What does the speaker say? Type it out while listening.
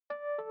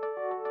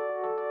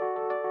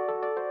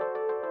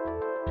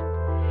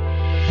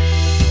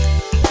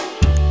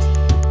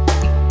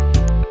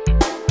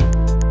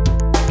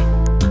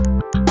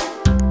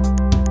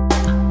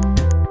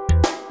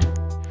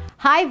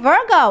Hi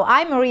Virgo,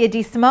 I'm Maria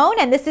DeSimone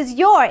and this is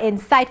your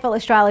Insightful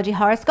Astrology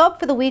Horoscope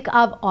for the week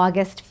of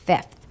August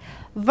 5th.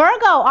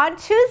 Virgo, on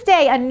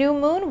Tuesday, a new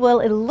moon will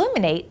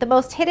illuminate the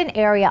most hidden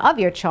area of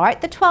your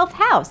chart, the 12th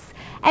house.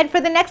 And for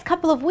the next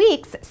couple of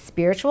weeks,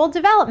 spiritual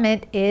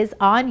development is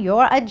on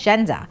your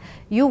agenda.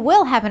 You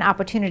will have an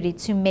opportunity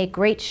to make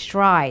great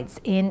strides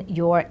in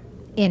your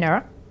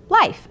inner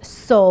life,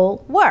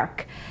 soul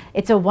work.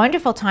 It's a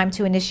wonderful time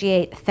to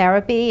initiate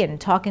therapy and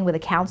talking with a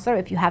counselor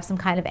if you have some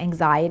kind of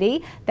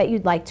anxiety that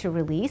you'd like to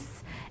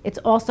release. It's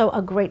also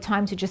a great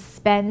time to just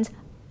spend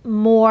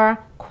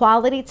more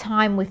quality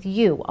time with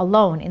you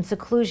alone in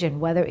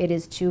seclusion, whether it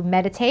is to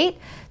meditate,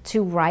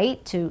 to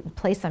write, to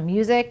play some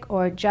music,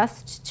 or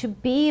just to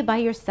be by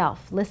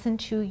yourself. Listen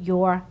to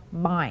your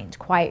mind.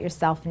 Quiet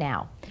yourself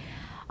now.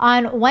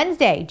 On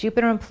Wednesday,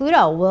 Jupiter and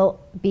Pluto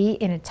will be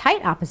in a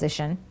tight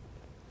opposition.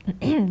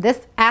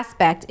 This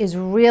aspect is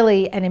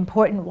really an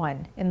important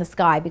one in the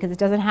sky because it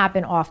doesn't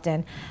happen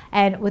often.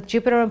 And with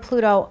Jupiter and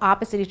Pluto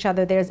opposite each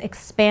other, there's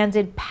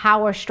expanded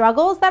power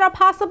struggles that are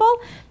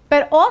possible,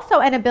 but also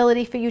an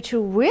ability for you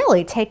to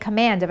really take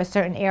command of a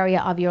certain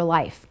area of your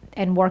life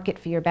and work it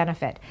for your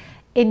benefit.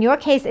 In your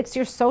case, it's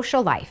your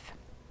social life.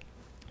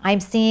 I'm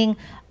seeing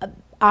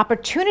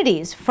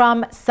opportunities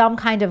from some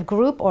kind of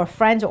group or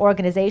friend or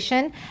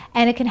organization,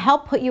 and it can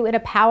help put you in a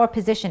power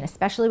position,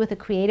 especially with a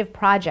creative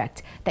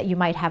project that you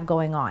might have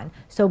going on.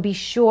 So be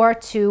sure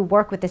to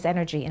work with this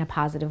energy in a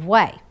positive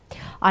way.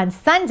 On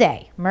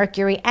Sunday,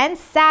 Mercury and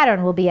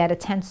Saturn will be at a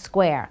 10th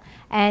square.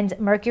 And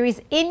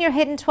Mercury's in your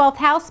hidden 12th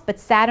house, but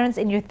Saturn's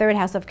in your 3rd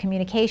house of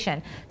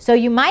communication. So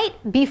you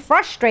might be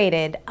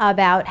frustrated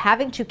about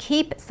having to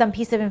keep some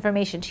piece of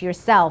information to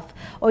yourself,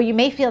 or you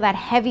may feel that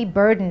heavy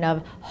burden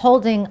of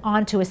holding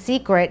on to a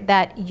secret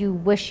that you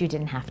wish you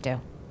didn't have to.